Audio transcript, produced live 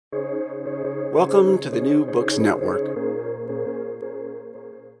Welcome to the New Books Network.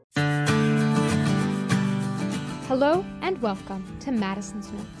 Hello and welcome to Madison's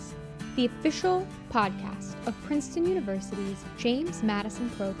Notes, the official podcast of Princeton University's James Madison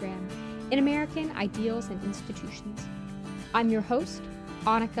program in American Ideals and Institutions. I'm your host,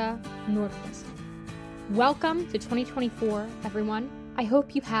 Annika Nordquist. Welcome to 2024, everyone. I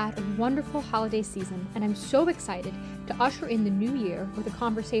hope you had a wonderful holiday season, and I'm so excited to usher in the new year with a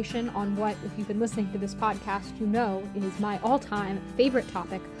conversation on what, if you've been listening to this podcast, you know is my all-time favorite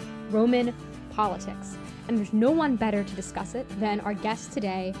topic, Roman politics. And there's no one better to discuss it than our guest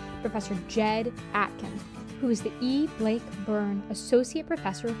today, Professor Jed Atkins, who is the E. Blake Byrne Associate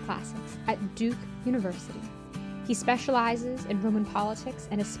Professor of Classics at Duke University. He specializes in Roman politics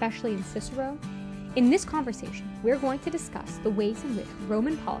and especially in Cicero. In this conversation, we're going to discuss the ways in which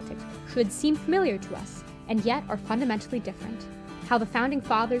Roman politics should seem familiar to us and yet are fundamentally different, how the founding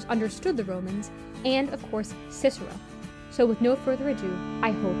fathers understood the Romans, and, of course, Cicero. So with no further ado,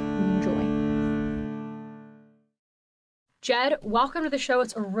 I hope you enjoy. Jed, welcome to the show.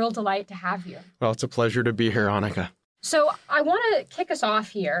 It's a real delight to have you. Well, it's a pleasure to be here, Annika. So I want to kick us off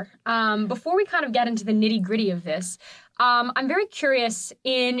here. Before we kind of get into the nitty-gritty of this, I'm very curious,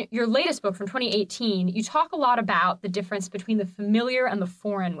 in your latest book from 2018, you talk a lot about the difference between the familiar and the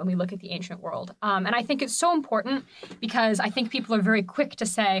foreign when we look at the ancient world. And I think it's so important because I think people are very quick to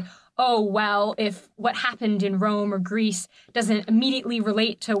say, oh, well, if what happened in Rome or Greece doesn't immediately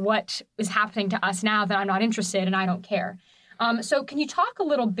relate to what is happening to us now, then I'm not interested and I don't care. So can you talk a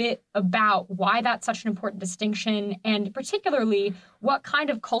little bit about why that's such an important distinction, and particularly what kind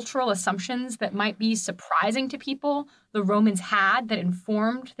of cultural assumptions that might be surprising to people the Romans had that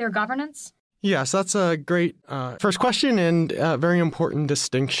informed their governance? Yes, that's a great first question and very important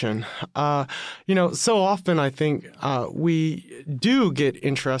distinction. So often I think we do get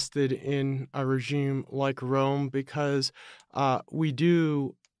interested in a regime like Rome because we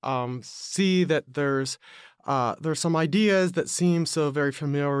do see that there's some ideas that seem so very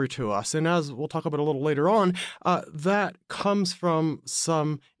familiar to us. And as we'll talk about a little later on, that comes from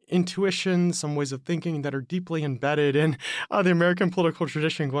some intuition, some ways of thinking that are deeply embedded in the American political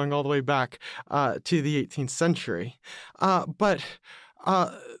tradition going all the way back to the 18th century. But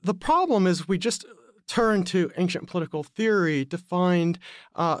the problem is we just turn to ancient political theory to find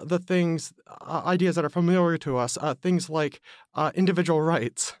the things, ideas that are familiar to us, things like individual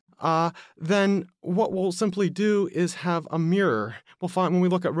rights. Then what we'll simply do is have a mirror. We'll find when we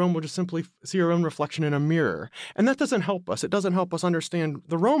look at Rome, we'll just simply see our own reflection in a mirror. And that doesn't help us. It doesn't help us understand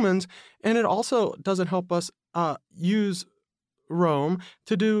the Romans, and it also doesn't help us use Rome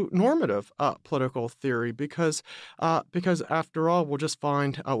to do normative political theory because after all, we'll just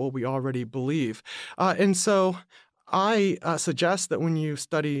find what we already believe. And so I suggest that when you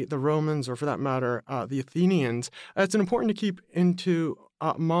study the Romans, or for that matter, the Athenians, it's important to keep into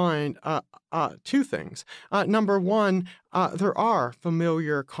mind two things. Number one, there are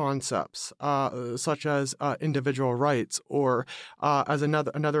familiar concepts such as individual rights, or as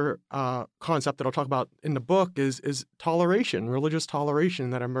another concept that I'll talk about in the book is toleration, religious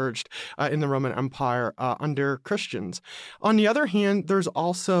toleration that emerged in the Roman Empire under Christians. On the other hand, there's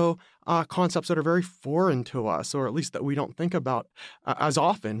also concepts that are very foreign to us, or at least that we don't think about as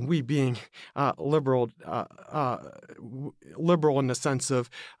often, we being liberal in the sense of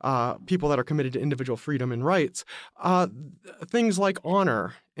people that are committed to individual freedom and rights, things like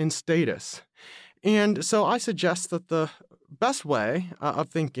honor and status. And so I suggest that the best way of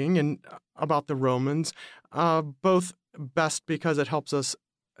thinking and about the Romans, both best because it helps us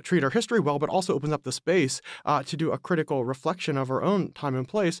treat our history well, but also opens up the space to do a critical reflection of our own time and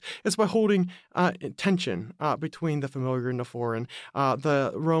place, is by holding tension between the familiar and the foreign.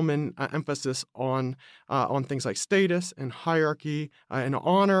 The Roman emphasis on things like status and hierarchy and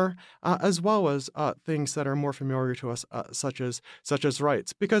honor, as well as things that are more familiar to us, such as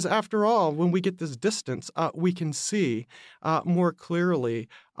rights. Because after all, when we get this distance, we can see more clearly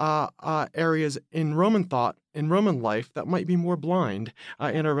areas in Roman thought, in Roman life, that might be more blind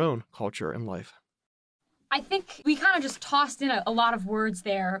in our own culture and life. I think we kind of just tossed in a lot of words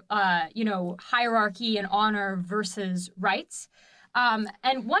there, hierarchy and honor versus rights.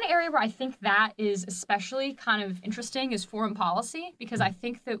 And one area where I think that is especially kind of interesting is foreign policy, because I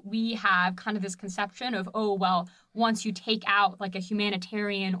think that we have kind of this conception of, once you take out like a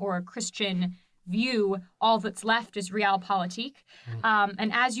humanitarian or a Christian view, all that's left is realpolitik.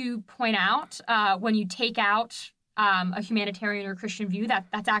 And as you point out, when you take out a humanitarian or Christian view,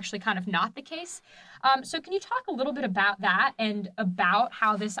 that's actually kind of not the case. So can you talk a little bit about that and about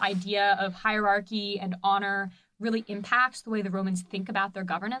how this idea of hierarchy and honor really impacts the way the Romans think about their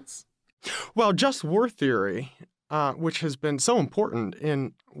governance? Well, just war theory, which has been so important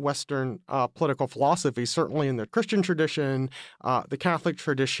in Western political philosophy, certainly in the Christian tradition, the Catholic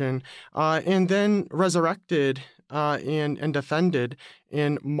tradition, and then resurrected and defended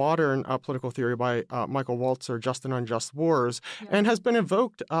in modern political theory by Michael Walzer, Just and Unjust Wars, and has been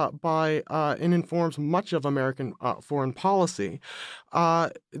evoked by and informs much of American foreign policy.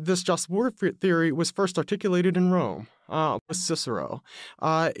 This just war theory was first articulated in Rome. With Cicero.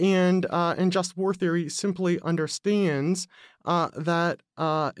 And just war theory simply understands that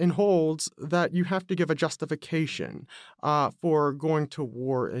and holds that you have to give a justification for going to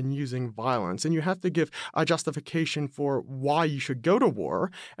war and using violence. And you have to give a justification for why you should go to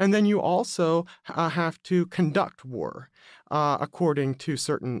war. And then you also have to conduct war according to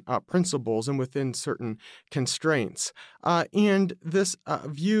certain principles and within certain constraints. And this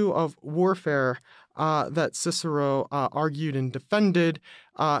view of warfare that Cicero argued and defended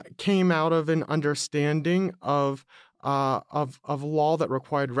came out of an understanding of law that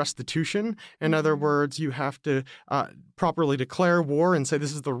required restitution. In other words, you have to properly declare war and say,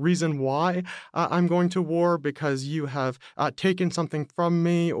 this is the reason why I'm going to war, because you have taken something from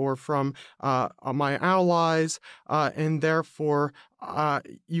me or from my allies, and therefore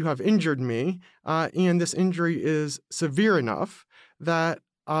you have injured me, and this injury is severe enough that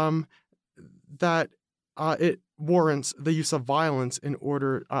it warrants the use of violence in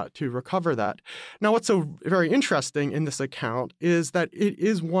order to recover that. Now, what's so very interesting in this account is that it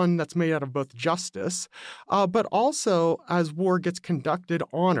is one that's made out of both justice, but also, as war gets conducted,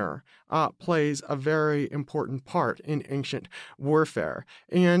 honor plays a very important part in ancient warfare.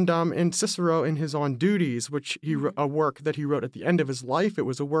 And Cicero, in his On Duties, which a work that he wrote at the end of his life, it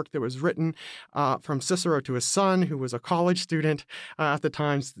was a work that was written from Cicero to his son, who was a college student at the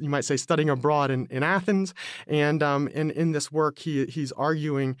time, you might say studying abroad in Athens. And in this work, he's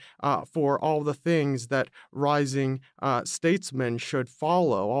arguing for all the things that rising statesmen should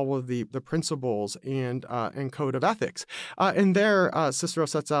follow, all of the principles and code of ethics. And there, Cicero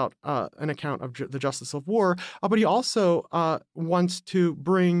sets out an account of the justice of war, but he also wants to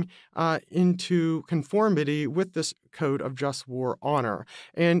bring into conformity with this code of just war honor.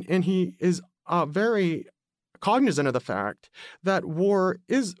 And he is very cognizant of the fact that war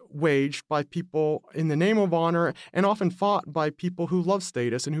is waged by people in the name of honor and often fought by people who love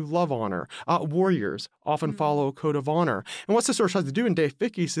status and who love honor. Warriors often follow a code of honor. And what Cicero tries to do in De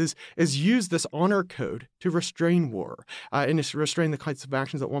Officiis is use this honor code to restrain war and to restrain the kinds of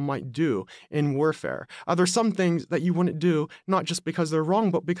actions that one might do in warfare. There's some things that you wouldn't do, not just because they're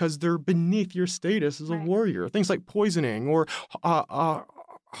wrong, but because they're beneath your status as a warrior. Things like poisoning or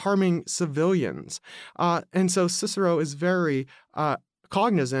harming civilians. And so Cicero is very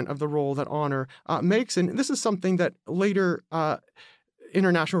cognizant of the role that honor makes. And this is something that later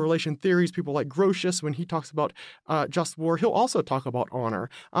international relation theories, people like Grotius, when he talks about just war, he'll also talk about honor.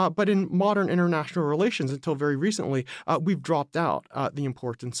 But in modern international relations, until very recently, we've dropped out the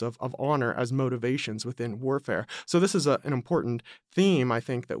importance of honor as motivations within warfare. So this is an important theme, I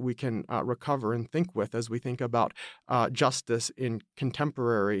think, that we can recover and think with as we think about justice in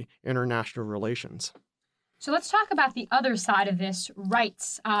contemporary international relations. So let's talk about the other side of this,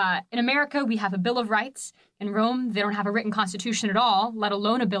 rights. In America, we have a Bill of Rights. In Rome, they don't have a written constitution at all, let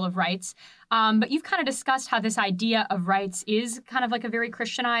alone a Bill of Rights. But you've kind of discussed how this idea of rights is kind of like a very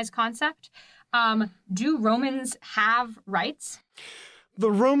Christianized concept. Do Romans have rights?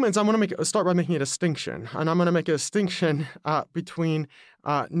 The Romans, I'm going to start by making a distinction, and I'm going to make a distinction between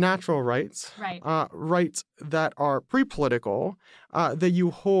natural rights, rights that are pre-political, that you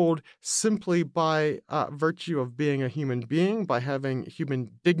hold simply by virtue of being a human being, by having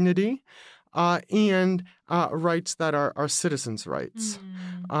human dignity, and rights that are citizens' rights,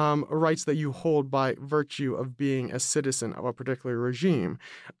 rights that you hold by virtue of being a citizen of a particular regime.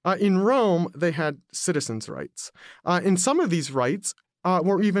 In Rome, they had citizens' rights. And some of these rights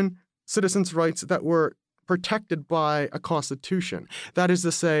were even citizens' rights that were protected by a constitution. That is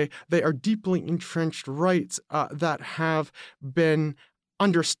to say, they are deeply entrenched rights that have been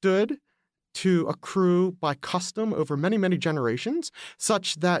understood to accrue by custom over many, many generations,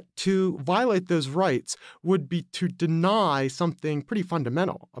 such that to violate those rights would be to deny something pretty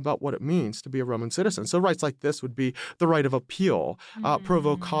fundamental about what it means to be a Roman citizen. So rights like this would be the right of appeal,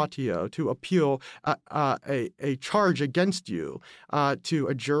 provocatio, to appeal a charge against you to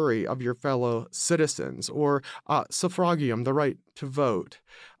a jury of your fellow citizens, or suffragium, the right to vote.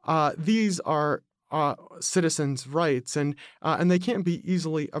 These are citizens' rights, and they can't be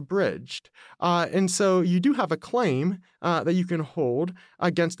easily abridged. And so you do have a claim that you can hold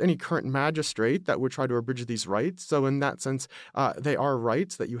against any current magistrate that would try to abridge these rights. So in that sense, they are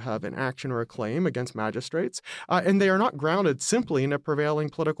rights that you have an action or a claim against magistrates, and they are not grounded simply in a prevailing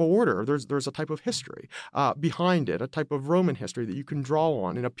political order. There's a type of history behind it, a type of Roman history that you can draw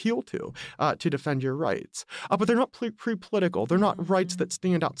on and appeal to defend your rights. But they're not pre-political. They're not rights that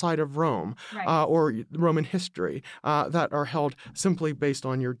stand outside of Rome or Roman history that are held simply based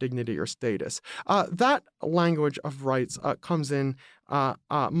on your dignity or status. That language of rights comes in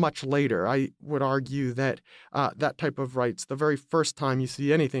much later. I would argue that that type of rights, the very first time you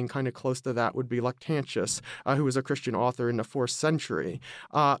see anything kind of close to that would be Lactantius, who was a Christian author in the 4th century,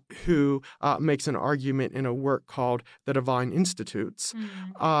 who makes an argument in a work called The Divine Institutes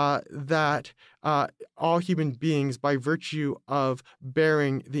that all human beings, by virtue of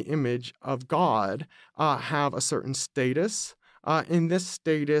bearing the image of God, have a certain status. And this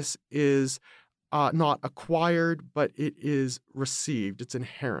status is not acquired, but it is received. It's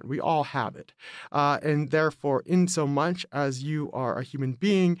inherent. We all have it. And therefore, in so much as you are a human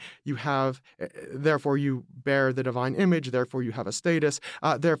being, you have, therefore you bear the divine image, therefore you have a status,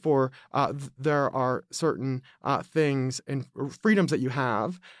 therefore there are certain things and freedoms that you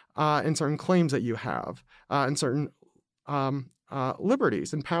have, and certain claims that you have, and certain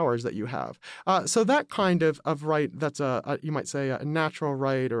liberties and powers that you have. So that kind of right, that's you might say a natural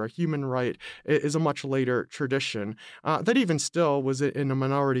right or a human right, is a much later tradition that even still was in a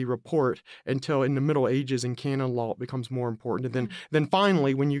minority report until in the Middle Ages in canon law it becomes more important. And then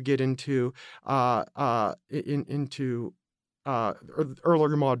finally, when you get into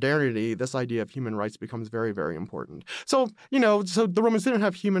earlier modernity, this idea of human rights becomes very, very important. So, so the Romans didn't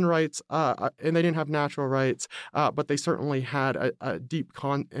have human rights and they didn't have natural rights, but they certainly had a deep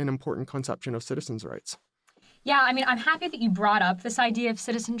and important conception of citizens' rights. Yeah, I mean, I'm happy that you brought up this idea of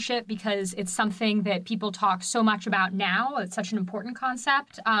citizenship because it's something that people talk so much about now. It's such an important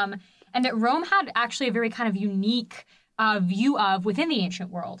concept. And that Rome had actually a very kind of unique view of within the ancient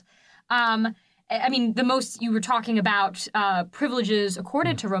world. I mean, you were talking about privileges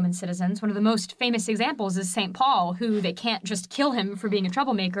accorded to Roman citizens. One of the most famous examples is St. Paul, who they can't just kill him for being a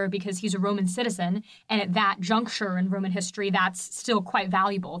troublemaker because he's a Roman citizen. And at that juncture in Roman history, that's still quite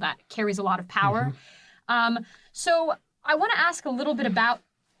valuable. That carries a lot of power. So I want to ask a little bit about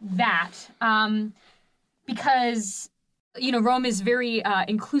that because Rome is very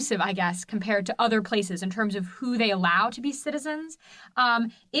inclusive, I guess, compared to other places in terms of who they allow to be citizens.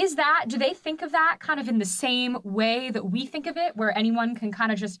 Do they think of that kind of in the same way that we think of it, where anyone can kind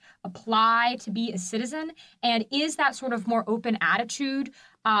of just apply to be a citizen? And is that sort of more open attitude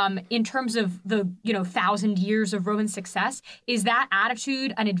in terms of the, 1,000 years of Roman success? Is that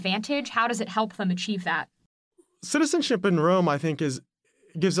attitude an advantage? How does it help them achieve that? Citizenship in Rome, I think,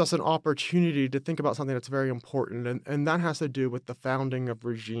 gives us an opportunity to think about something that's very important, and that has to do with the founding of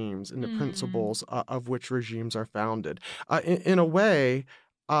regimes and the principles of which regimes are founded. In a way,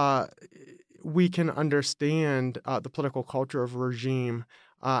 we can understand the political culture of a regime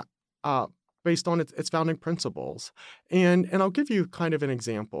based on its founding principles. And I'll give you kind of an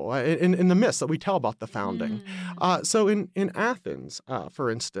example in the myths that we tell about the founding. So in Athens, for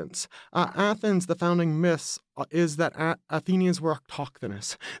instance, Athens, the founding myths is that Athenians were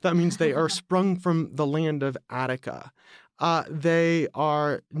autochthonous. That means they are sprung from the land of Attica. They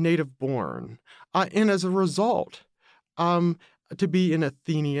are native born. And as a result, to be an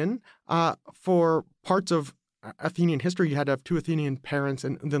Athenian, for parts of Athenian history, you had to have 2 Athenian parents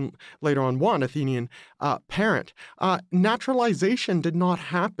and then later on 1 Athenian parent. Naturalization did not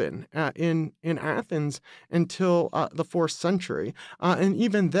happen in Athens until the 4th century. And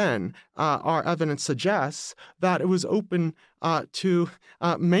even then, our evidence suggests that it was open to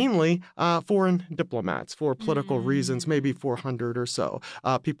mainly foreign diplomats for political reasons, maybe 400 or so.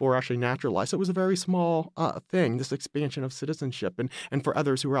 People were actually naturalized. So it was a very small thing, this expansion of citizenship, and for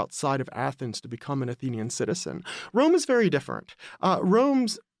others who were outside of Athens to become an Athenian citizen. Rome is very different.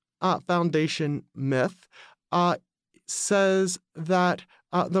 Rome's foundation myth says that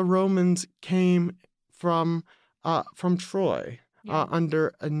the Romans came from Troy.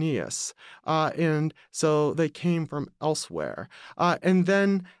 Under Aeneas. And so they came from elsewhere. And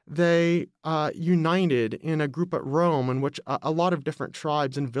then they united in a group at Rome in which a lot of different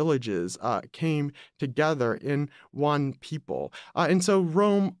tribes and villages came together in one people. And so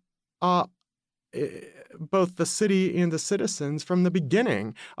Rome, both the city and the citizens from the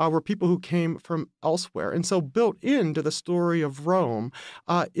beginning were people who came from elsewhere. And so built into the story of Rome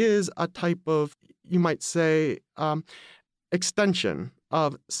is a type of, you might say, extension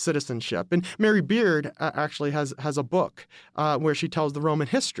of citizenship. And Mary Beard actually has a book where she tells the Roman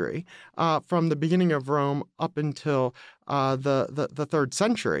history from the beginning of Rome up until the 3rd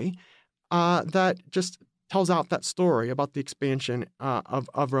century that just tells out that story about the expansion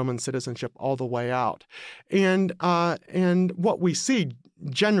of Roman citizenship all the way out. And what we see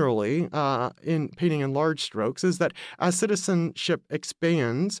generally in painting in large strokes is that as citizenship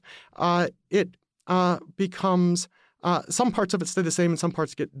expands, it becomes some parts of it stay the same and some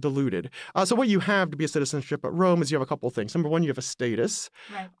parts get diluted. So what you have to be a citizenship at Rome is you have a couple of things. Number one, you have a status.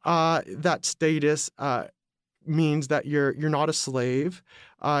 Right. That status means that you're not a slave.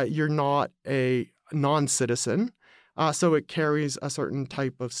 You're not a non-citizen. So it carries a certain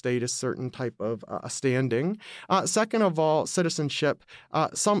type of status, certain type of standing. Second of all, citizenship,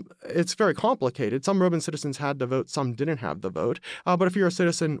 it's very complicated. Some Roman citizens had the vote, some didn't have the vote. But if you're a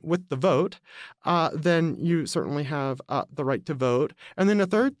citizen with the vote, then you certainly have the right to vote. And then the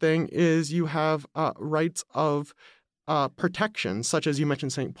third thing is you have rights of protection, such as you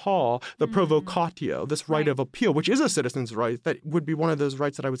mentioned St. Paul, the provocatio, this right of appeal, which is a citizen's right, that would be one of those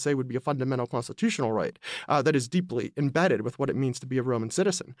rights that I would say would be a fundamental constitutional right that is deeply embedded with what it means to be a Roman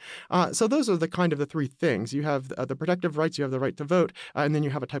citizen. So those are the kind of the three things. You have the protective rights, you have the right to vote, and then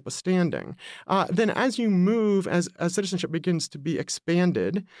you have a type of standing. Then as you move, as citizenship begins to be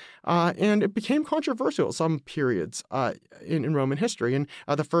expanded, and it became controversial at some periods in Roman history. In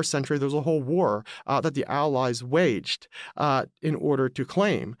the 1st century, there was a whole war that the Allies waged in order to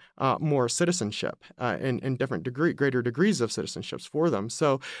claim more citizenship and greater degrees of citizenships for them.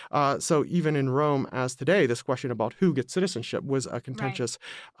 So even in Rome as today, this question about who gets citizenship was a contentious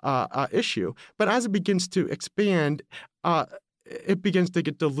issue. But as it begins to expand, it begins to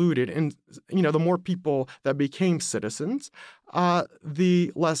get diluted. And, the more people that became citizens,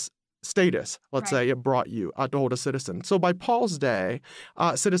 the less status, let's say, it brought you to hold a citizen. So by Paul's day,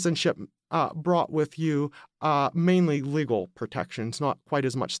 citizenship brought with you mainly legal protections, not quite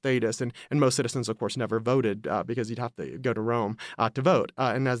as much status. And most citizens, of course, never voted because you'd have to go to Rome to vote.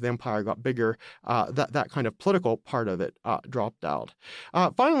 And as the empire got bigger, that kind of political part of it dropped out.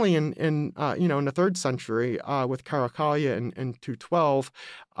 Finally, in the 3rd century, with Caracalla in 212,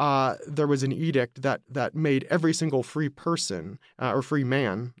 there was an edict that made every single free person or free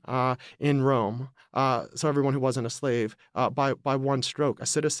man in Rome, so everyone who wasn't a slave, by one stroke, a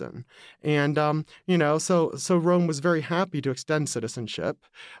citizen. And so Rome was very happy to extend citizenship,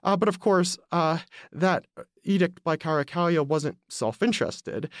 but of course that edict by Caracalla wasn't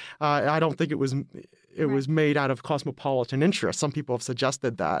self-interested. I don't think it was made out of cosmopolitan interest. Some people have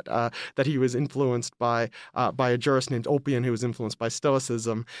suggested that he was influenced by a jurist named Ulpian, who was influenced by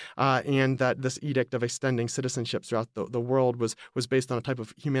Stoicism, and that this edict of extending citizenship throughout the world was based on a type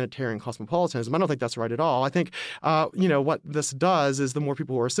of humanitarian cosmopolitanism. I don't think that's right at all. I think what this does is the more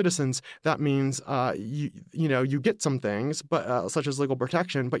people who are citizens, that means you get some things, but such as legal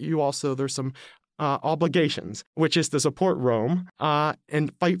protection, but there's some obligations, which is to support Rome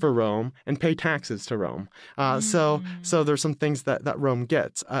and fight for Rome and pay taxes to Rome. So there's some things that Rome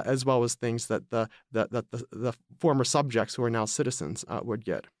gets, as well as things that the former subjects who are now citizens would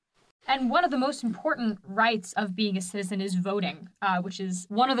get. And one of the most important rights of being a citizen is voting, which is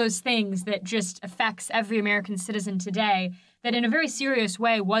one of those things that just affects every American citizen today, that in a very serious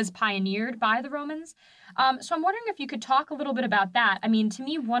way was pioneered by the Romans. So I'm wondering if you could talk a little bit about that. I mean, to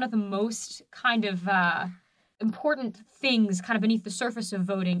me, one of the most kind of important things kind of beneath the surface of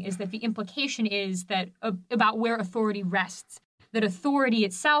voting is that the implication is that about where authority rests, that authority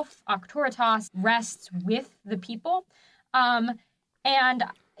itself, auctoritas, rests with the people. And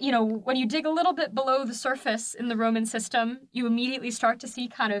when you dig a little bit below the surface in the Roman system, you immediately start to see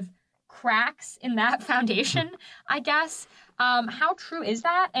kind of cracks in that foundation, I guess. How true is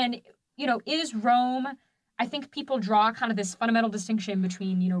that? And, is Rome, I think people draw kind of this fundamental distinction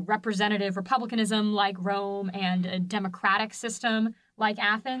between, representative republicanism like Rome and a democratic system like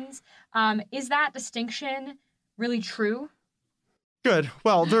Athens. Is that distinction really true? Good.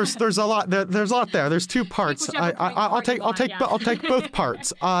 Well, there's a lot there. There's a lot there. There's two parts. I'll take both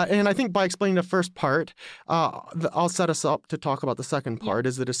parts. And I think by explaining the first part, I'll set us up to talk about the second part.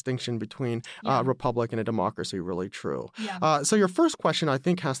 Is the distinction between a republic and a democracy really true? Yeah. So your first question, I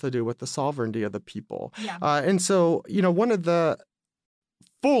think, has to do with the sovereignty of the people. Yeah. And so one of the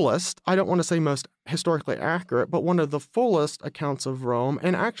fullest, I don't want to say most historically accurate, but one of the fullest accounts of Rome,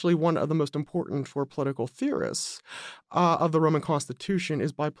 and actually one of the most important for political theorists of the Roman Constitution,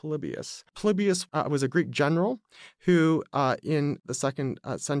 is by Polybius. Polybius was a Greek general who, in the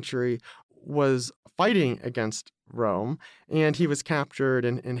 2nd century, was fighting against Rome, and he was captured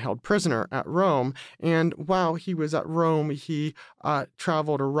and held prisoner at Rome. And while he was at Rome, he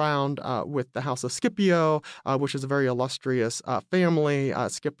traveled around with the house of Scipio, which is a very illustrious family.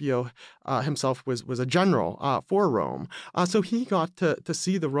 Scipio himself was a general for Rome. So he got to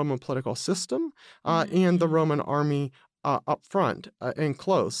see the Roman political system and the Roman army up front and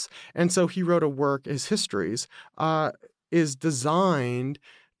close. And so he wrote a work, his Histories, is designed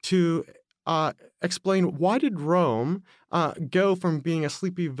to explain why did Rome go from being a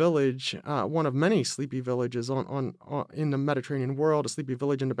sleepy village, one of many sleepy villages on in the Mediterranean world, a sleepy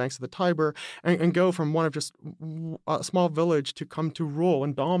village in the banks of the Tiber, and go from one of just a small village to come to rule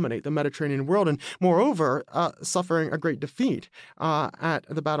and dominate the Mediterranean world, and moreover, suffering a great defeat at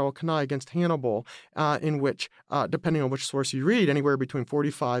the Battle of Cannae against Hannibal, in which, depending on which source you read, anywhere between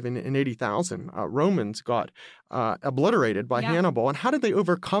 45 and 80,000 Romans got obliterated by Hannibal. And how did they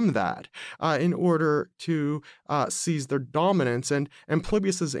overcome that in order to seize their dominance? And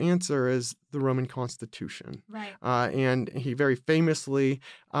Polybius's answer is the Roman Constitution. Right. And he very famously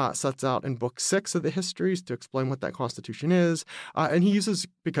sets out in Book 6 of the Histories to explain what that Constitution is. And he uses,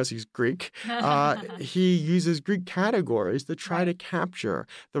 because he's Greek, he uses Greek categories to try to capture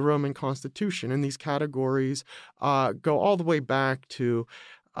the Roman Constitution. And these categories go all the way back to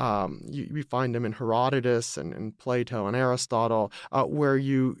we find them in Herodotus and Plato and Aristotle, where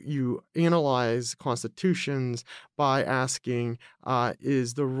you analyze constitutions by asking,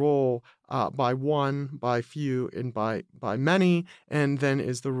 is the rule by one, by few, and by many, and then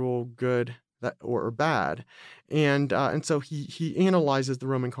is the rule good or bad? And so he analyzes the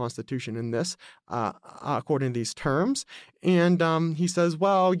Roman Constitution in this, according to these terms. And he says,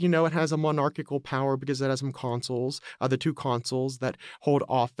 well, it has a monarchical power because it has some consuls, the two consuls that hold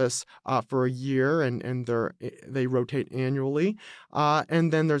office for a year, and they rotate annually.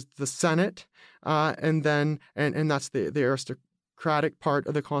 And then there's the Senate, and that's the aristocratic part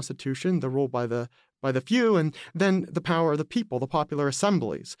of the Constitution, the rule by the few, and then the power of the people, the popular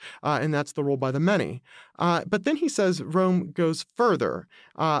assemblies, and that's the rule by the many. But then he says Rome goes further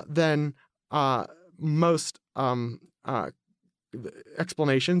than most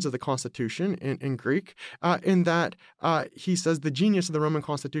explanations of the Constitution in Greek, in that he says the genius of the Roman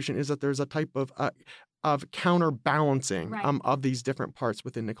Constitution is that there's a type of counterbalancing of these different parts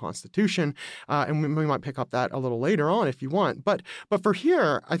within the Constitution. And we might pick up that a little later on if you want. But for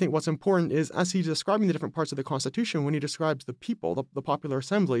here, I think what's important is, as he's describing the different parts of the Constitution, when he describes the people, the popular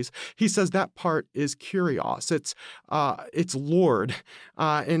assemblies, he says that part is kurios. It's Lord.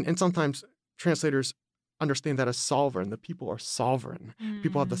 And sometimes translators understand that as sovereign. The people are sovereign.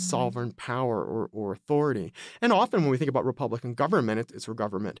 People have the sovereign power or authority. And often when we think about Republican government, it's a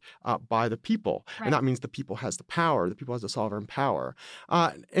government by the people. And that means the people has the power. The people has the sovereign power.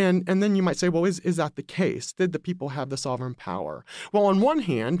 And then you might say, well, is that the case? Did the people have the sovereign power? Well, on one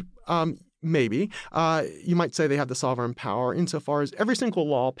hand, maybe. You might say they have the sovereign power insofar as every single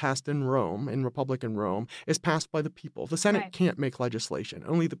law passed in Rome, in Republican Rome, is passed by the people. The Senate can't make legislation.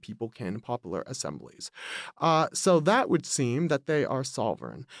 Only the people can in popular assemblies. So that would seem that they are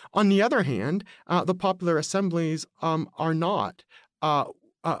sovereign. On the other hand, the popular assemblies are not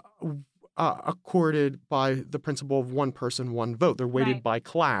accorded by the principle of one person, one vote. They're weighted by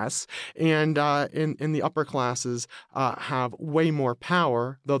class, and in the upper classes have way more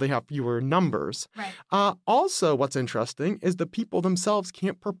power, though they have fewer numbers. Also, what's interesting is the people themselves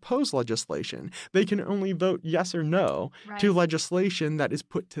can't propose legislation. They can only vote yes or no to legislation that is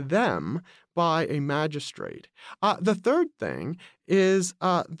put to them by a magistrate. The third thing is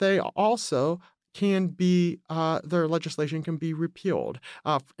they also can be their legislation can be repealed.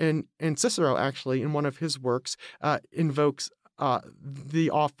 And Cicero actually, in one of his works, invokes the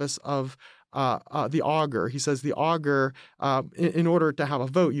office of the augur. He says the augur, in order to have a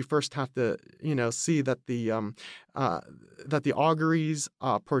vote, you first have to, see that the auguries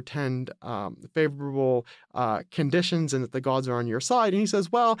portend favorable conditions and that the gods are on your side. And he says,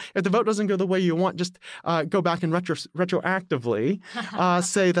 well, if the vote doesn't go the way you want, just go back and retroactively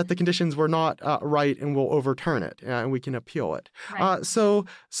say that the conditions were not right, and we'll overturn it and we can appeal it. So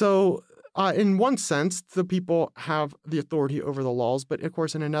in one sense, the people have the authority over the laws, but of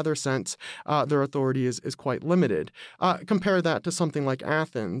course, in another sense, their authority is quite limited. Compare that to something like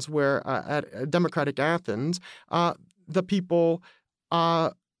Athens, where at democratic Athens, the people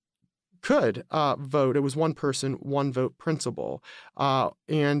could vote. It was one person, one vote principle.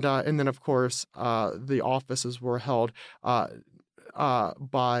 And then, of course, the offices were held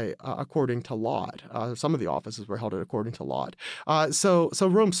according to lot. Some of the offices were held according to lot. So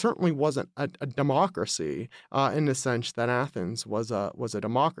Rome certainly wasn't a democracy in the sense that Athens was a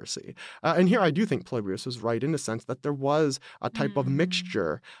democracy. And here I do think Polybius was right in the sense that there was a type of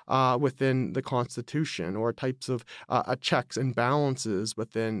mixture within the Constitution, or types of checks and balances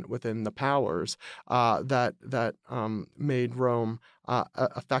within the powers that made Rome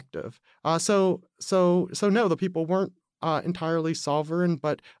effective. So no, the people weren't entirely sovereign,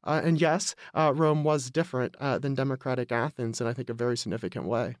 but and yes, Rome was different than democratic Athens in, I think, a very significant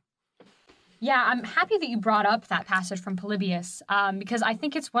way. Yeah, I'm happy that you brought up that passage from Polybius, because I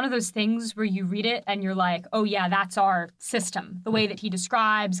think it's one of those things where you read it and you're like, oh yeah, that's our system. The way that he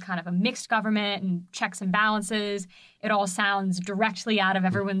describes kind of a mixed government and checks and balances, it all sounds directly out of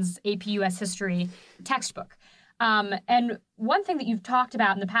everyone's AP US history textbook. And one thing that you've talked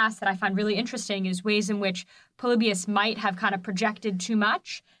about in the past that I find really interesting is ways in which Polybius might have kind of projected too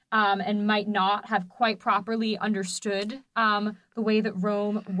much and might not have quite properly understood the way that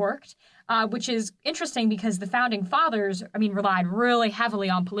Rome worked, which is interesting because the founding fathers, relied really heavily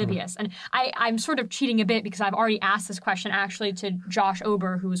on Polybius. And I'm sort of cheating a bit because I've already asked this question actually to Josh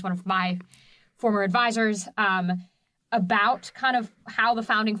Ober, who was one of my former advisors, about kind of how the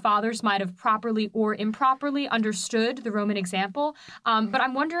founding fathers might have properly or improperly understood the Roman example. But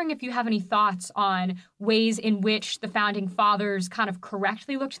I'm wondering if you have any thoughts on ways in which the founding fathers kind of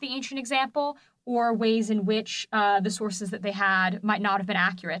correctly looked at the ancient example, or ways in which the sources that they had might not have been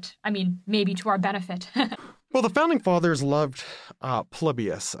accurate. Maybe to our benefit. Well, the founding fathers loved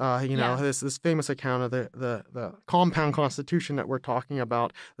Polybius. This famous account of the compound constitution that we're talking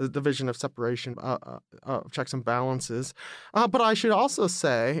about, the division of separation of checks and balances. But I should also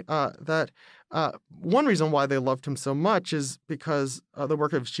say that one reason why they loved him so much is because the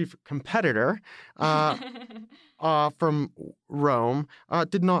work of his chief competitor from Rome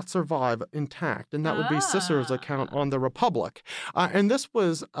did not survive intact, and that would be Cicero's account on the Republic. And this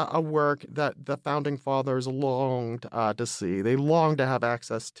was a work that the founding fathers longed to see. They longed to have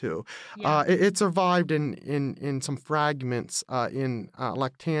access to. Yeah. It survived in some fragments in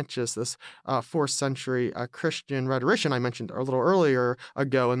Lactantius, this 4th century Christian rhetorician I mentioned a little earlier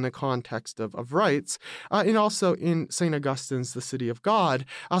ago in the context of rights, and also in St. Augustine's The City of God.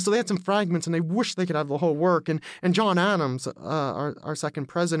 So they had some fragments, and they wished they could have the whole work. And John Adams, our second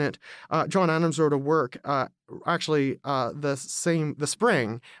president, John Adams wrote a work the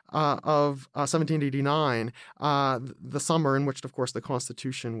spring of 1789, the summer in which, of course, the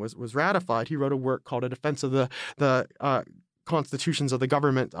Constitution was ratified. He wrote a work called A Defense of the Constitutions of the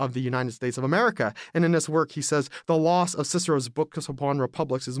Government of the United States of America. And in this work, he says, the loss of Cicero's books upon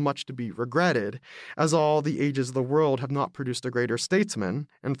republics is much to be regretted, as all the ages of the world have not produced a greater statesman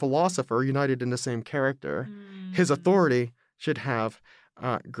and philosopher united in the same character. His authority should have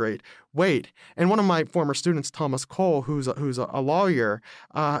great weight. And one of my former students, Thomas Cole, who's a lawyer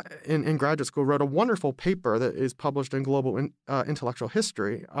in graduate school, wrote a wonderful paper that is published in Global Intellectual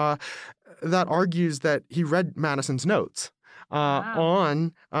History that argues that he read Madison's notes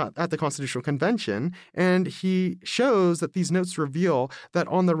at the Constitutional Convention, and he shows that these notes reveal that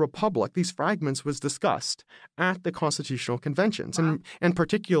on the Republic, these fragments was discussed at the Constitutional Conventions, and in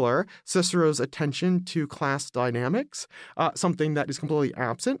particular, Cicero's attention to class dynamics, something that is completely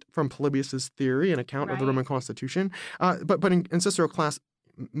absent from Polybius's theory and account of the Roman Constitution, but in Cicero, class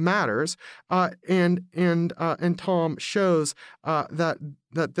matters, and Tom shows that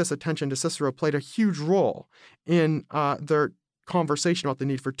this attention to Cicero played a huge role in their conversation about the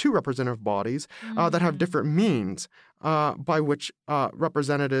need for two representative bodies that have different means by which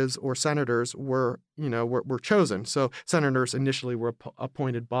representatives or senators were chosen. So senators initially were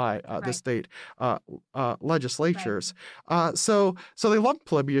appointed by the state legislatures. So they loved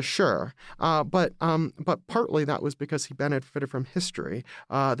Polybius, sure, but partly that was because he benefited from history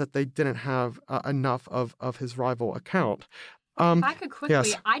that they didn't have enough of his rival account. If I could quickly,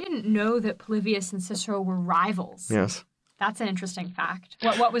 yes. I didn't know that Polybius and Cicero were rivals. Yes. That's an interesting fact.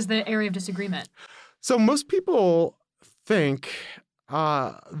 What was the area of disagreement? So most people think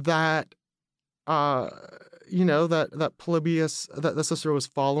that Polybius, that Cicero was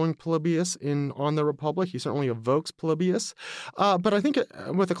following Polybius on the Republic. He certainly evokes Polybius. But I think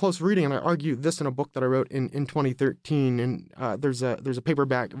with a close reading, and I argue this in a book that I wrote in 2013, and there's a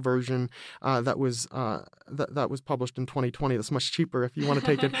paperback version that was published in 2020. That's much cheaper if you want to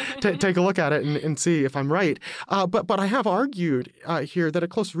take a look at it and see if I'm right. But I have argued here that a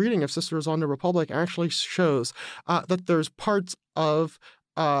close reading of Cicero's On the Republic actually shows that there's parts of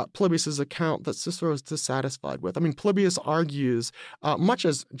Polybius's account that Cicero is dissatisfied with. I mean, Polybius argues, much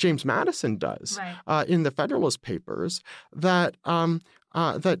as James Madison does in the Federalist Papers, that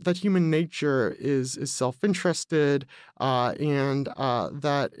that human nature is self-interested, and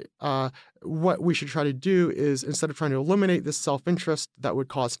that what we should try to do is, instead of trying to eliminate this self-interest that would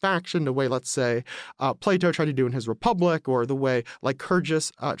cause faction, the way, let's say, Plato tried to do in his Republic, or the way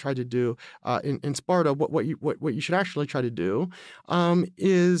Lycurgus tried to do in Sparta, what you should actually try to do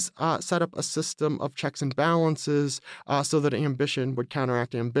is set up a system of checks and balances, so that ambition would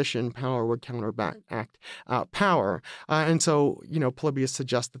counteract ambition, power would counteract power. And so, Polybius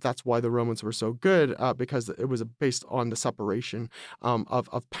suggests that that's why the Romans were so good, because it was based on the separation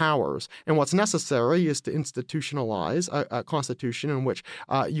of powers. And what's necessary is to institutionalize a constitution in which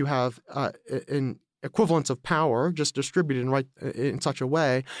you have an equivalence of power just distributed in such a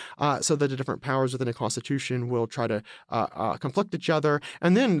way so that the different powers within a constitution will try to conflict each other.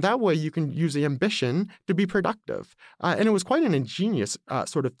 And then that way you can use the ambition to be productive. And it was quite an ingenious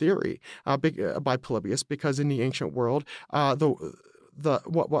sort of theory by Polybius, because in the ancient world,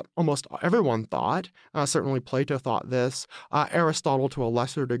 what almost everyone thought, certainly Plato thought this, Aristotle to a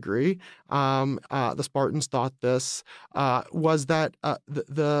lesser degree, the Spartans thought this, was that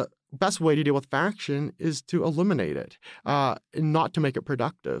the best way to deal with faction is to eliminate it, not to make it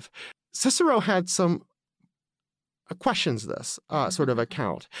productive. Cicero had some questions this sort of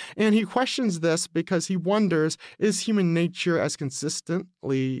account. And he questions this because he wonders, is human nature as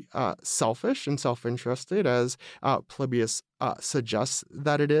consistently selfish and self-interested as Polybius suggests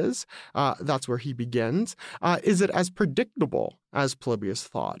that it is? That's where he begins. Is it as predictable as Polybius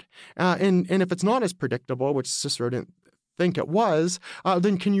thought? And if it's not as predictable, which Cicero didn't think it was,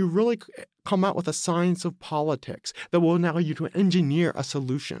 then can you really come out with a science of politics that will allow you to engineer a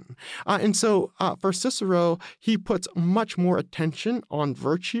solution? And so for Cicero, he puts much more attention on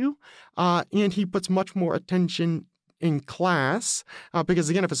virtue, and he puts much more attention in class, because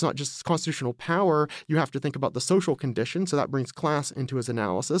again, if it's not just constitutional power, you have to think about the social condition, so that brings class into his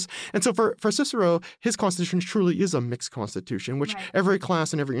analysis. And so for Cicero, his constitution truly is a mixed constitution, which every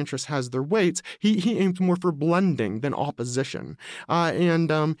class and every interest has their weights. He aims more for blending than opposition.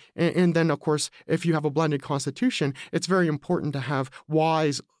 And then, of course, if you have a blended constitution, it's very important to have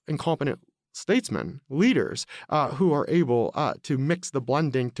wise and competent statesmen, leaders, who are able to mix the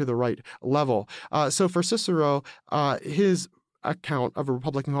blending to the right level. So for Cicero, his account of a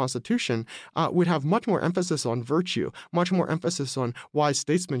Republican constitution would have much more emphasis on virtue, much more emphasis on wise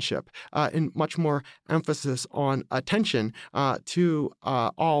statesmanship, and much more emphasis on attention to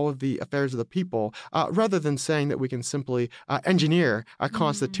all of the affairs of the people, rather than saying that we can simply engineer a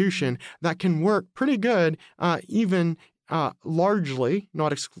constitution that can work pretty good, even largely,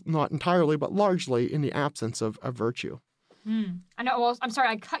 not entirely, but largely in the absence of virtue. I know. Well, I'm sorry,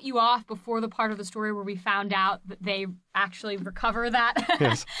 I cut you off before the part of the story where we found out that they actually recover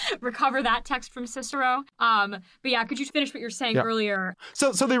that recover that text from Cicero. But yeah, could you finish what you're saying earlier?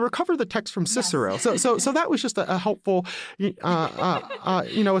 So they recover the text from Cicero. Yes. So that was just a helpful. It's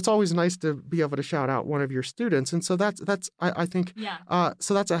always nice to be able to shout out one of your students, and so that's I think. Yeah.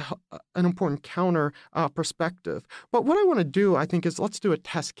 So that's an important counter perspective. But what I want to do, I think, is let's do a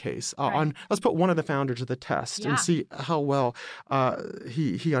test case on. Let's put one of the founders to the test and see how well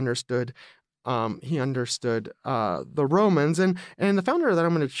he understood. He understood the Romans, and the founder that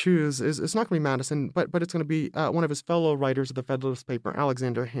I'm going to choose is not going to be Madison, but it's going to be one of his fellow writers of the Federalist paper,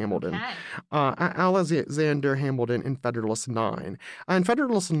 Alexander Hamilton. Okay. Alexander Hamilton in Federalist 9. And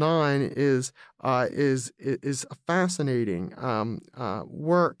Federalist 9 is a fascinating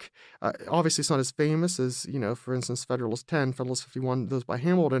work. Obviously, it's not as famous as, for instance, Federalist 10, Federalist 51, those by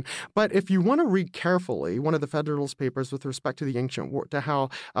Hamilton. But if you want to read carefully one of the Federalist papers with respect to the ancient world, to how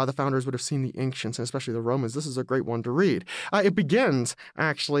the founders would have seen the ancients, and especially the Romans, this is a great one to read. It begins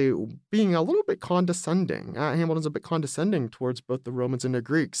actually being a little bit condescending. Hamilton's a bit condescending towards both the Romans and the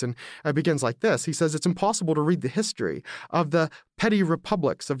Greeks, and it begins like this. He says, "It's impossible to read the history of the petty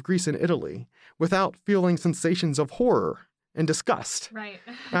republics of Greece and Italy without feeling sensations of horror and disgust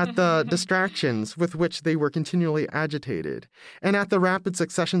at the distractions with which they were continually agitated, and at the rapid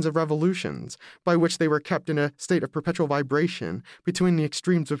successions of revolutions by which they were kept in a state of perpetual vibration between the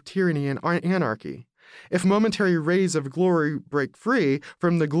extremes of tyranny and anarchy. If momentary rays of glory break free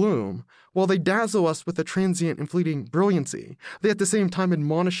from the gloom, while they dazzle us with a transient and fleeting brilliancy, they at the same time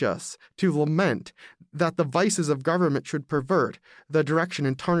admonish us to lament that the vices of government should pervert the direction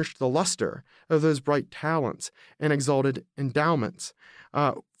and tarnish the luster of those bright talents and exalted endowments.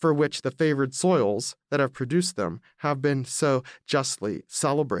 for which the favored soils that have produced them have been so justly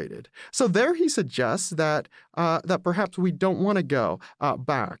celebrated. So there he suggests that perhaps we don't want to go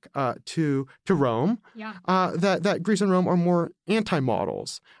back to Rome. Yeah. That Greece and Rome are more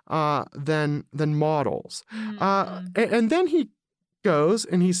anti-models than models. And then he goes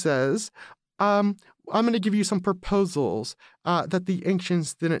and he says, I'm going to give you some proposals that the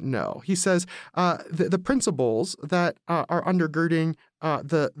ancients didn't know. He says the principles that are undergirding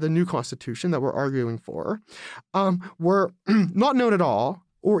the new constitution that we're arguing for were not known at all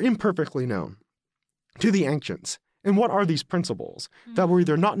or imperfectly known to the ancients. And what are these principles that were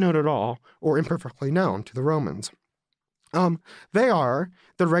either not known at all or imperfectly known to the Romans? They are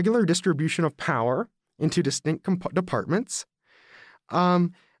the regular distribution of power into distinct departments,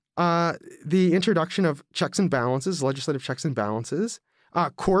 the introduction of checks and balances, legislative checks and balances,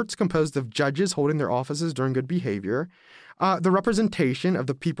 courts composed of judges holding their offices during good behavior, the representation of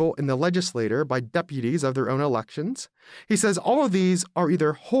the people in the legislature by deputies of their own elections. He says all of these are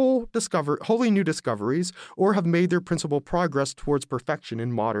either wholly new discoveries or have made their principal progress towards perfection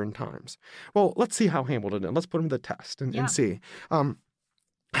in modern times. Well, let's see how Hamilton did. Let's put him to the test and see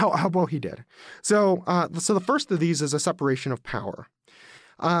how well he did. So the first of these is a separation of power.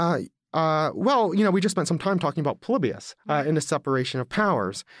 We just spent some time talking about Polybius in the separation of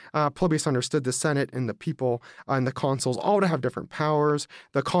powers. Polybius understood the Senate and the people and the consuls all to have different powers.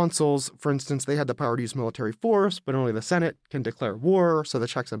 The consuls, for instance, they had the power to use military force, but only the Senate can declare war, so the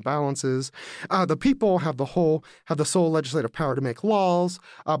checks and balances. The people have the sole legislative power to make laws,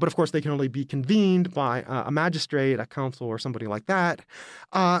 but of course they can only be convened by a magistrate, a council, or somebody like that.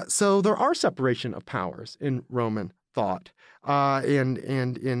 So there are separation of powers in Roman thought and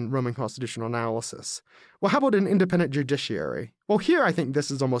in Roman constitutional analysis. Well, how about an independent judiciary? Well, here I think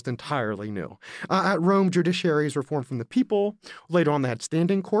this is almost entirely new. At Rome, judiciaries were formed from the people. Later on, they had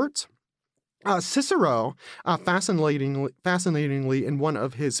standing courts. Cicero, fascinatingly, in one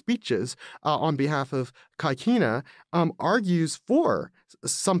of his speeches on behalf of Caecina, argues for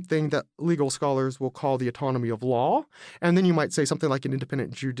something that legal scholars will call the autonomy of law. And then you might say something like an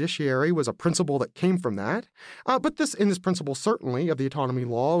independent judiciary was a principle that came from that. But this principle, certainly, of the autonomy of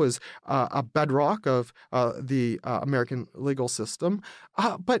law is a bedrock of the American legal system.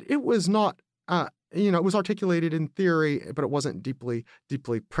 But it was not it was articulated in theory, but it wasn't deeply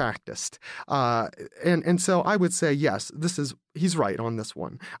practiced. And so I would say, yes, he's right on this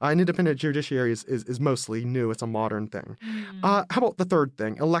one. An independent judiciary is mostly new. It's a modern thing. How about the third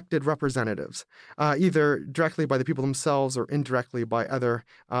thing? Elected representatives, either directly by the people themselves or indirectly by other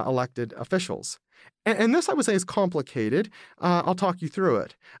elected officials. And this, I would say, is complicated. I'll talk you through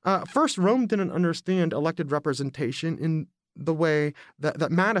it. First, Rome didn't understand elected representation in the way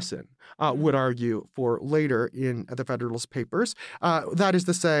that Madison would argue for later in the Federalist Papers. That is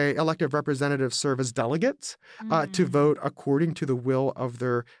to say, elected representatives serve as delegates to vote according to the will of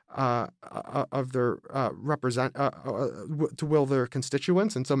their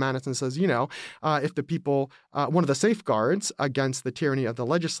constituents. And so Madison says, if the people, one of the safeguards against the tyranny of the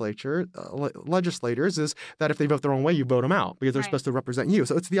legislators is that if they vote their own way, you vote them out because they're supposed to represent you.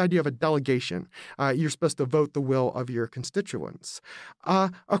 So it's the idea of a delegation. You're supposed to vote the will of your constituents.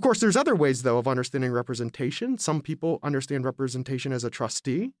 Of course, there's other ways, though, of understanding representation. Some people understand representation as a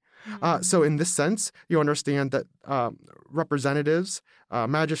trustee. So in this sense, you understand that representatives,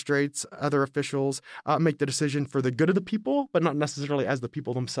 magistrates, other officials make the decision for the good of the people, but not necessarily as the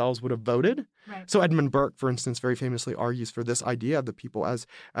people themselves would have voted. Right. So Edmund Burke, for instance, very famously argues for this idea of the people as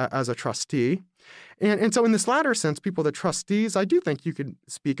a trustee. And so in this latter sense, people, the trustees, I do think you could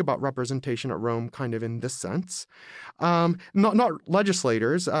speak about representation at Rome kind of in this sense. Not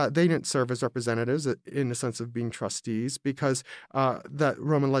legislators. They didn't serve as representatives in the sense of being trustees because that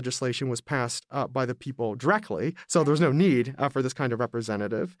Roman legislation was passed by the people directly. So there's no need for this kind of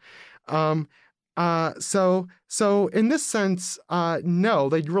representative. So in this sense, no,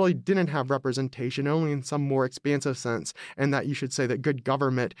 they really didn't have representation, only in some more expansive sense, and that you should say that good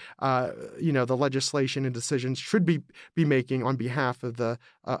government, the legislation and decisions should be making on behalf of the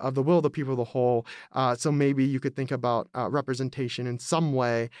will of the people of the whole. So maybe you could think about representation in some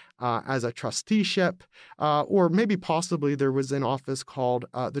way as a trusteeship, or maybe possibly there was an office called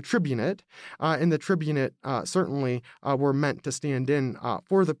the tribunate, and the tribunate certainly were meant to stand in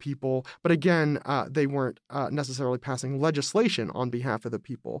for the people, but again, they weren't necessarily passing legislation on behalf of the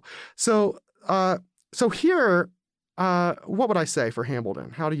people. So here, what would I say for Hamilton?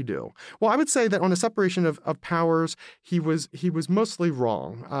 How do you do? Well, I would say that on a separation of powers, he was mostly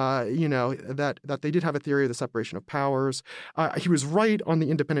wrong. That they did have a theory of the separation of powers. He was right on the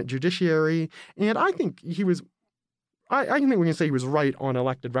independent judiciary, and I think he was I think we can say he was right on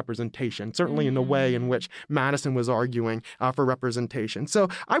elected representation, certainly in the way in which Madison was arguing for representation. So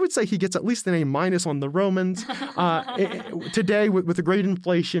I would say he gets at least an A- on the Romans. Today, with the great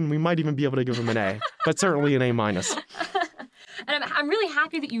inflation, we might even be able to give him an A, but certainly an A-. And I'm really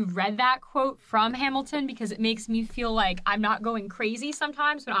happy that you read that quote from Hamilton, because it makes me feel like I'm not going crazy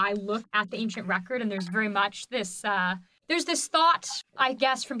sometimes when I look at the ancient record, and there's very much this there's this thought, I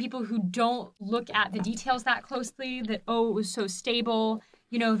guess, from people who don't look at the details that closely that, oh, it was so stable.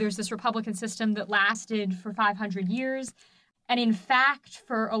 You know, there's this republican system that lasted for 500 years. And in fact,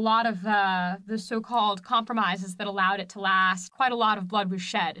 for a lot of the so-called compromises that allowed it to last, quite a lot of blood was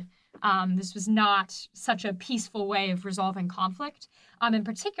shed. This was not such a peaceful way of resolving conflict, and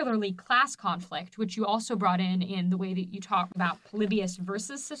particularly class conflict, which you also brought in the way that you talk about Polybius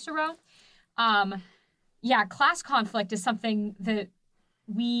versus Cicero. Class conflict is something that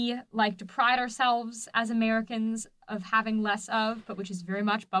we like to pride ourselves as Americans of having less of, but which is very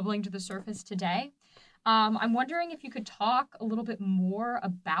much bubbling to the surface today. I'm wondering if you could talk a little bit more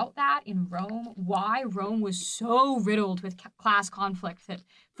about that in Rome, why Rome was so riddled with class conflict that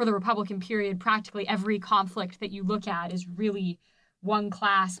for the Republican period, practically every conflict that you look at is really one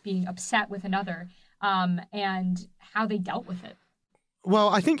class being upset with another, and how they dealt with it. Well,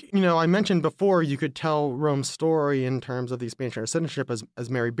 I think, I mentioned before you could tell Rome's story in terms of the expansion of citizenship as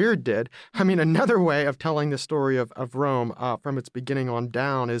Mary Beard did. I mean, another way of telling the story of Rome from its beginning on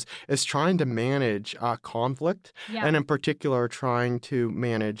down is trying to manage conflict, and in particular trying to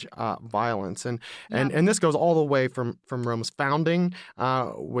manage violence. And this goes all the way from Rome's founding,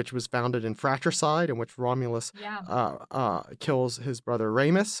 which was founded in fratricide, in which Romulus kills his brother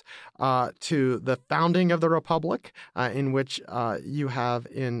Remus, to the founding of the Republic, in which you have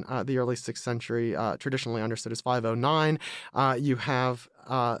in the early 6th century, traditionally understood as 509, you have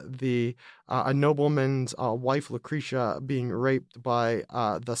a nobleman's wife, Lucretia, being raped by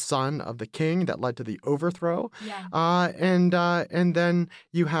the son of the king that led to the overthrow. And then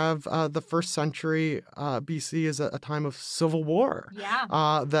you have the 1st century BC is a time of civil war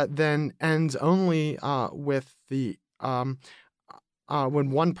that then ends only with the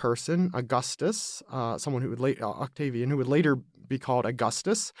when one person, Augustus, someone who would Octavian, who would later be called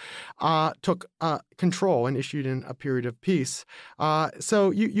Augustus, took control and issued in a period of peace.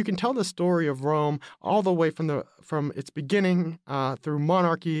 So you can tell the story of Rome all the way from its beginning through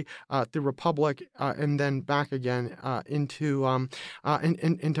monarchy, through republic, and then back again into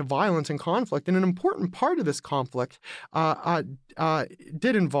violence and conflict. And an important part of this conflict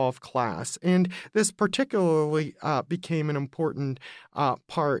did involve class, and this particularly became an important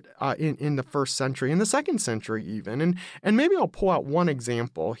part in the 1st century, in the 2nd century even. And maybe I'll pull out one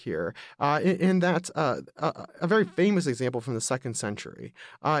example here, and that's a very famous example from the 2nd century,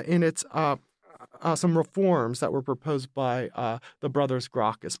 and it's some reforms that were proposed by the brothers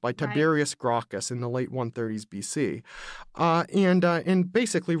Gracchus, by Tiberius Gracchus in the late 130s BC. And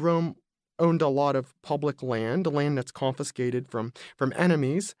basically Rome owned a lot of public land that's confiscated from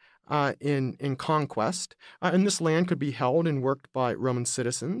enemies in conquest, and this land could be held and worked by Roman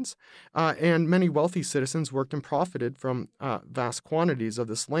citizens, and many wealthy citizens worked and profited from vast quantities of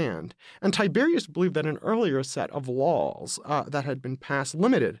this land. And Tiberius believed that an earlier set of laws that had been passed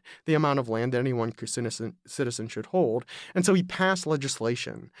limited the amount of land that any one citizen should hold, and so he passed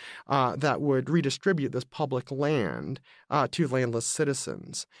legislation that would redistribute this public land to landless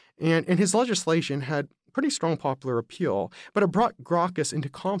citizens. And his legislation had pretty strong popular appeal, but it brought Gracchus into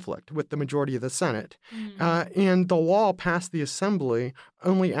conflict with the majority of the Senate. And the law passed the assembly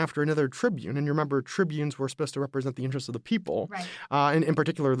only after another tribune. And you remember, tribunes were supposed to represent the interests of the people, and in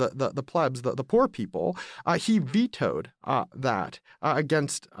particular the plebs, the poor people. He vetoed that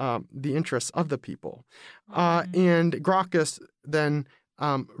against the interests of the people. And Gracchus then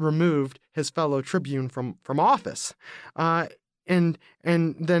removed his fellow tribune from office. And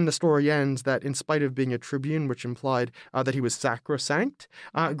then the story ends that in spite of being a tribune, which implied that he was sacrosanct,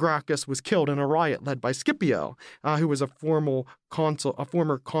 Gracchus was killed in a riot led by Scipio, who was a former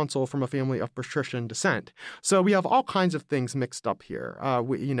consul from a family of patrician descent. So we have all kinds of things mixed up here.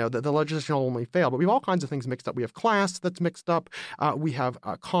 The legislation will only fail, but we have all kinds of things mixed up. We have class that's mixed up. We have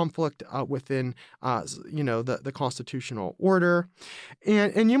conflict within, the constitutional order.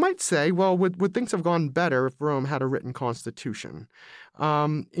 And you might say, well, would things have gone better if Rome had a written constitution?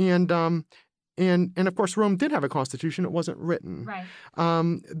 And of course, Rome did have a constitution. It wasn't written.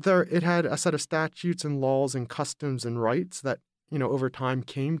 It had a set of statutes and laws and customs and rights that, over time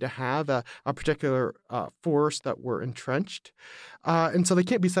came to have a particular force that were entrenched. And so they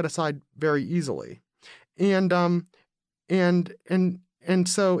can't be set aside very easily. And And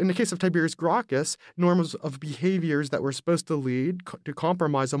so in the case of Tiberius Gracchus, norms of behaviors that were supposed to lead to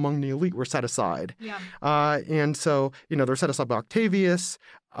compromise among the elite were set aside. Yeah. And so, they're set aside by Octavius,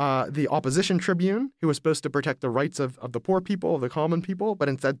 the opposition tribune, who was supposed to protect the rights of the poor people, of the common people, but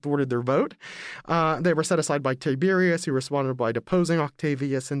instead thwarted their vote. They were set aside by Tiberius, who responded by deposing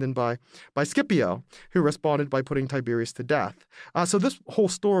Octavius, and then by Scipio, who responded by putting Tiberius to death. So this whole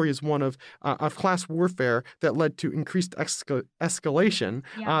story is one of class warfare that led to increased escalation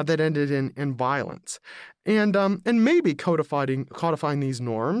that ended in violence. And maybe codifying these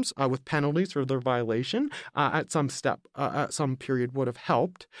norms with penalties for their violation at some period would have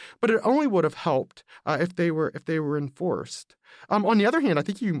helped, but it only would have helped if they were enforced. On the other hand, I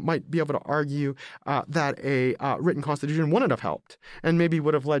think you might be able to argue that a written constitution wouldn't have helped, and maybe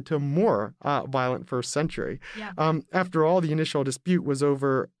would have led to a more violent first century. Yeah. After all, the initial dispute was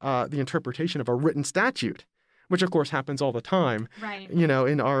over the interpretation of a written statute, which of course happens all the time, Right.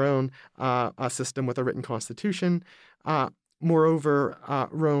 In our own system with a written constitution. Moreover,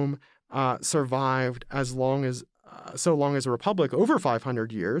 Rome survived so long as a republic, over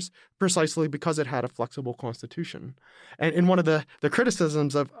 500 years, precisely because it had a flexible constitution. And one of the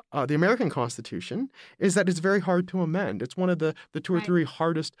criticisms of the American Constitution is that it's very hard to amend. It's one of the two or three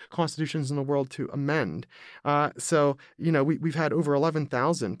hardest constitutions in the world to amend. So we've had over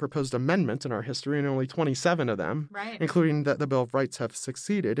 11,000 proposed amendments in our history, and only 27 of them, including the Bill of Rights, have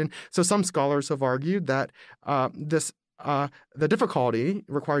succeeded. And so some scholars have argued that the difficulty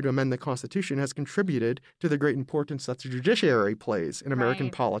required to amend the Constitution has contributed to the great importance that the judiciary plays in American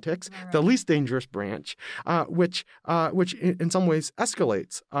politics, the least dangerous branch, which in some ways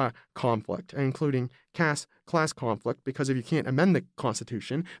escalates conflict, including class conflict, because if you can't amend the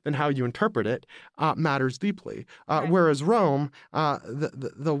Constitution, then how you interpret it matters deeply. Whereas Rome,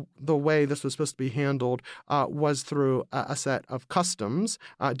 the way this was supposed to be handled was through a set of customs,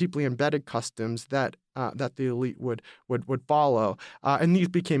 deeply embedded customs that the elite would follow, and these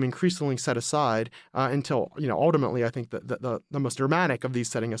became increasingly set aside until ultimately I think that the most dramatic of these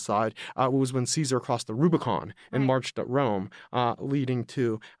setting aside was when Caesar crossed the Rubicon and marched at Rome, leading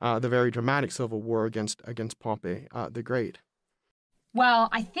to the very dramatic civil war against Pompey the Great. Well,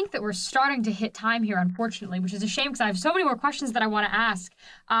 I think that we're starting to hit time here, unfortunately, which is a shame because I have so many more questions that I want to ask.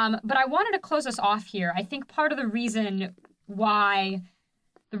 But I wanted to close us off here. I think part of the reason why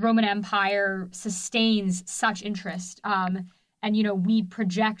the Roman Empire sustains such interest, and we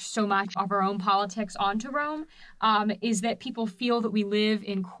project so much of our own politics onto Rome, is that people feel that we live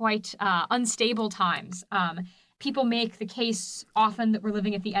in quite unstable times. People make the case often that we're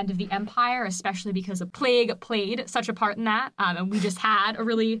living at the end of the empire, especially because a plague played such a part in that, and we just had a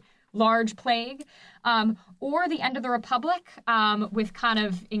really large plague, or the end of the Republic, with kind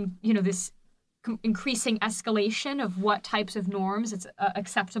of this increasing escalation of what types of norms it's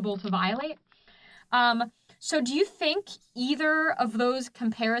acceptable to violate. So do you think either of those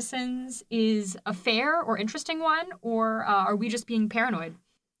comparisons is a fair or interesting one, or are we just being paranoid?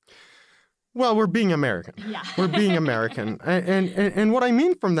 Well, we're being American. Yeah. We're being American. And what I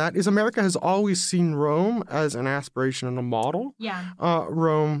mean from that is America has always seen Rome as an aspiration and a model. Yeah.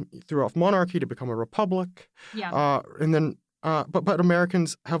 Rome threw off monarchy to become a republic. Yeah. And then, but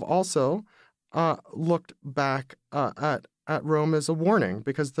Americans have also looked back at Rome as a warning,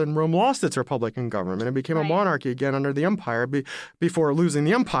 because then Rome lost its republican government and became a monarchy again under the empire before losing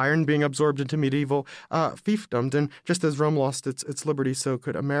the empire and being absorbed into medieval fiefdom. And just as Rome lost its liberty, so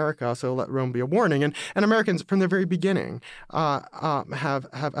could America. So let Rome be a warning. And Americans from the very beginning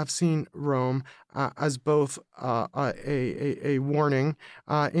have seen Rome as both a warning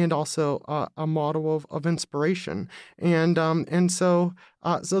and also a model of inspiration. And so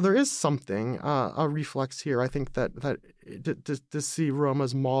there is something, a reflex here. I think that to see Rome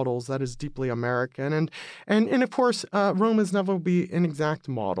as models, that is deeply American. And of course, Rome has never be an exact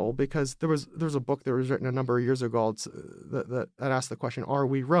model, because there was a book that was written a number of years ago that asked the question, are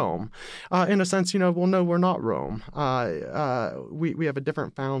we Rome? In a sense, well, no, we're not Rome. We have a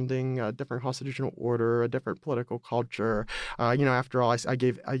different founding, a different constitutional order, a different political culture. After all, I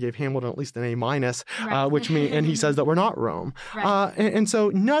gave Hamilton at least an A-, which means, and he says that we're not Rome. And so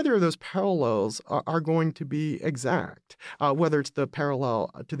neither of those parallels are going to be exact, whether it's the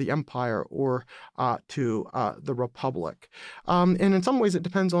parallel to the empire or to the republic. And in some ways, it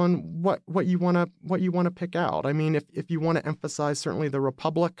depends on what you want to pick out. I mean, if you want to emphasize certainly the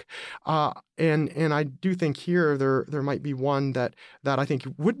republic, and I do think here there might be one that I think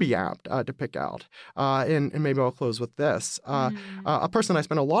would be apt to pick out. And maybe I'll close with this. A person I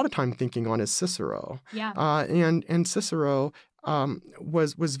spent a lot of time thinking on is Cicero. Yeah. And Cicero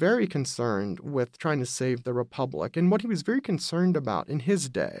was very concerned with trying to save the republic, and what he was very concerned about in his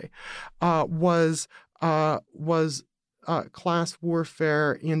day was class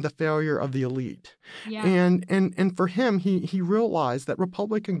warfare and the failure of the elite. Yeah. And for him, he realized that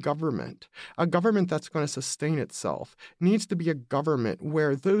Republican government, a government that's going to sustain itself, needs to be a government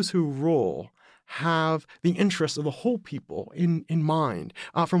where those who rule have the interests of the whole people in mind,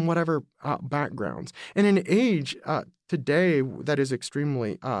 from whatever backgrounds. And in an age today that is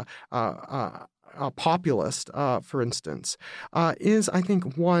extremely populist, for instance, is, I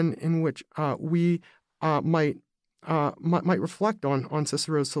think, one in which we might reflect on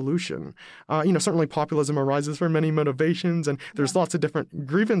Cicero's solution. Certainly populism arises from many motivations, and there's lots of different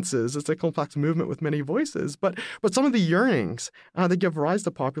grievances. It's a complex movement with many voices. But some of the yearnings that give rise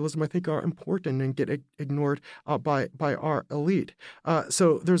to populism, I think, are important and get ignored by our elite.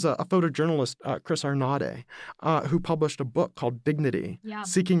 So there's a photojournalist, Chris Arnade, who published a book called Dignity,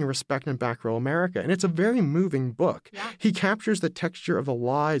 Seeking Respect in Back Row America. And it's a very moving book. Yeah. He captures the texture of the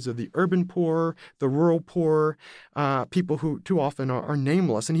lives of the urban poor, the rural poor, people who too often are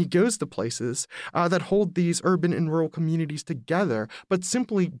nameless. And he goes to places that hold these urban and rural communities together, but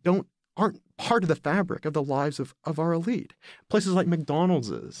simply aren't part of the fabric of the lives of our elite. Places like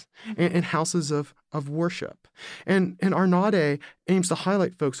McDonald's and houses of worship. And Arnade aims to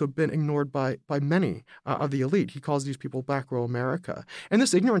highlight folks who have been ignored by many of the elite. He calls these people back row America. And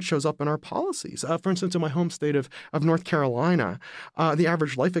this ignorance shows up in our policies. For instance, in my home state of North Carolina, the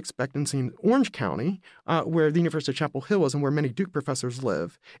average life expectancy in Orange County, where the University of Chapel Hill is and where many Duke professors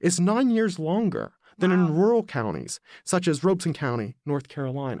live, is 9 years longer than in rural counties, such as Robeson County, North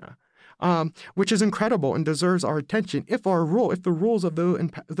Carolina. Which is incredible and deserves our attention if the rules of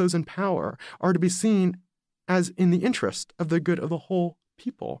those in power are to be seen as in the interest of the good of the whole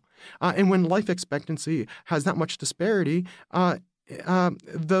people. And when life expectancy has that much disparity,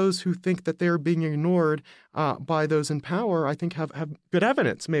 those who think that they are being ignored by those in power, I think, have good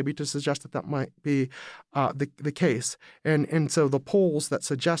evidence maybe to suggest that might be the case. And so the polls that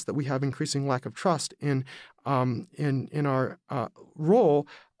suggest that we have increasing lack of trust in our role,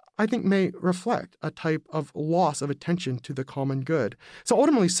 I think, may reflect a type of loss of attention to the common good. So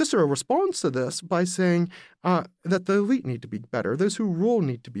ultimately, Cicero responds to this by saying that the elite need to be better. Those who rule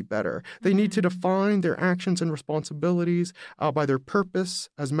need to be better. They need to define their actions and responsibilities by their purpose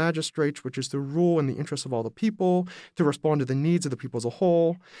as magistrates, which is to rule in the interests of all the people, to respond to the needs of the people as a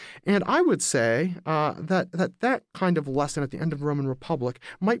whole. And I would say that kind of lesson at the end of the Roman Republic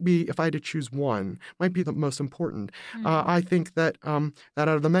might be, if I had to choose one, might be the most important. I think that out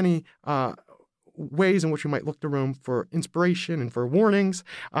of the many ways in which we might look to Rome for inspiration and for warnings,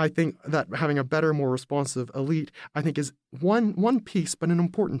 I think that having a better, more responsive elite, I think, is one piece, but an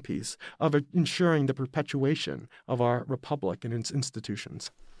important piece of ensuring the perpetuation of our republic and its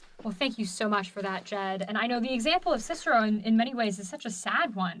institutions. Well, thank you so much for that, Jed. And I know the example of Cicero in many ways is such a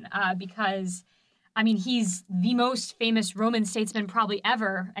sad one because, I mean, he's the most famous Roman statesman probably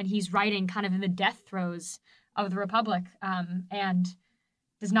ever, and he's writing kind of in the death throes of the republic and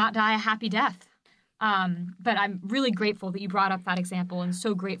does not die a happy death. But I'm really grateful that you brought up that example and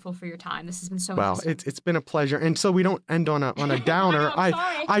so grateful for your time. This has been so interesting. It's been a pleasure. And so we don't end on a downer.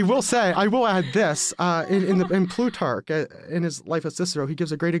 I will add this. In Plutarch, in his Life of Cicero, he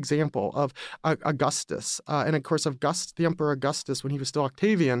gives a great example of Augustus. And of course, the Emperor Augustus, when he was still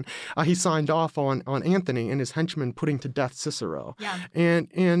Octavian, he signed off on Antony and his henchmen putting to death Cicero. Yeah.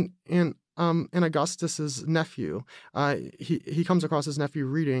 And Augustus's nephew, he comes across his nephew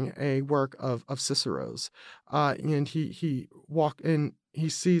reading a work of Cicero's, and he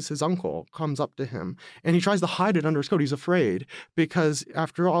sees his uncle comes up to him, and he tries to hide it under his coat. He's afraid because,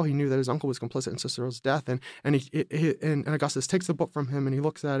 after all, he knew that his uncle was complicit in Cicero's death. And Augustus takes the book from him, and he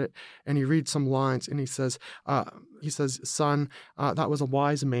looks at it, and he reads some lines, and he says, "Son, that was a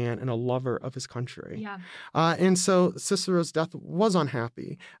wise man and a lover of his country." Yeah. And so Cicero's death was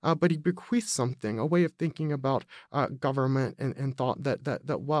unhappy, but he bequeathed something, a way of thinking about government, and thought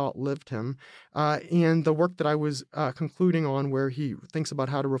that well outlived him. And the work that I was concluding on, where he thinks about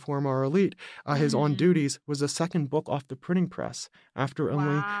how to reform our elite, his On Duties, was the second book off the printing press after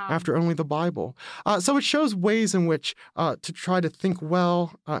only the Bible. So it shows ways in which to try to think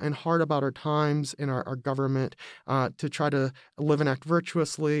well and hard about our times in our government, to try to live and act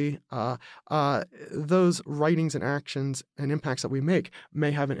virtuously. Those writings and actions and impacts that we make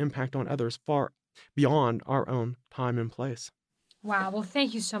may have an impact on others far beyond our own time and place. Wow. Well,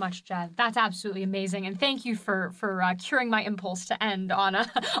 thank you so much, Jed. That's absolutely amazing. And thank you for curing my impulse to end on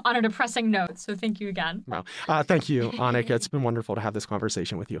a depressing note. So thank you again. Well, thank you, Annika. It's been wonderful to have this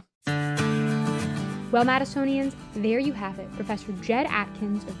conversation with you. Well, Madisonians, there you have it, Professor Jed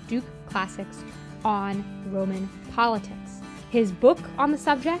Atkins of Duke Classics on Roman politics. His book on the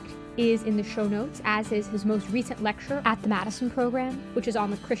subject is in the show notes, as is his most recent lecture at the Madison program, which is on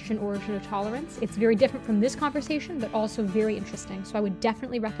the Christian origin of tolerance. It's very different from this conversation, but also very interesting, so I would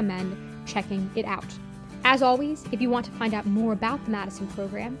definitely recommend checking it out. As always, if you want to find out more about the Madison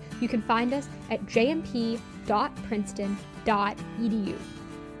program, you can find us at jmp.princeton.edu.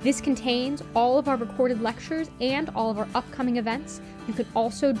 This contains all of our recorded lectures and all of our upcoming events. You can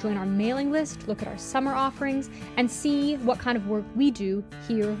also join our mailing list, look at our summer offerings, and see what kind of work we do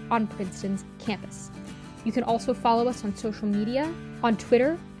here on Princeton's campus. You can also follow us on social media, on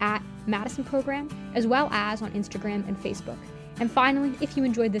Twitter at Madison Program, as well as on Instagram and Facebook. And finally, if you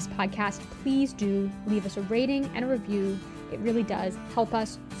enjoyed this podcast, please do leave us a rating and a review. It really does help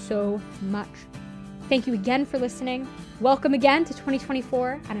us so much. Thank you again for listening. Welcome again to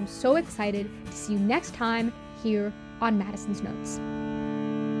 2024, and I'm so excited to see you next time here on Madison's Notes.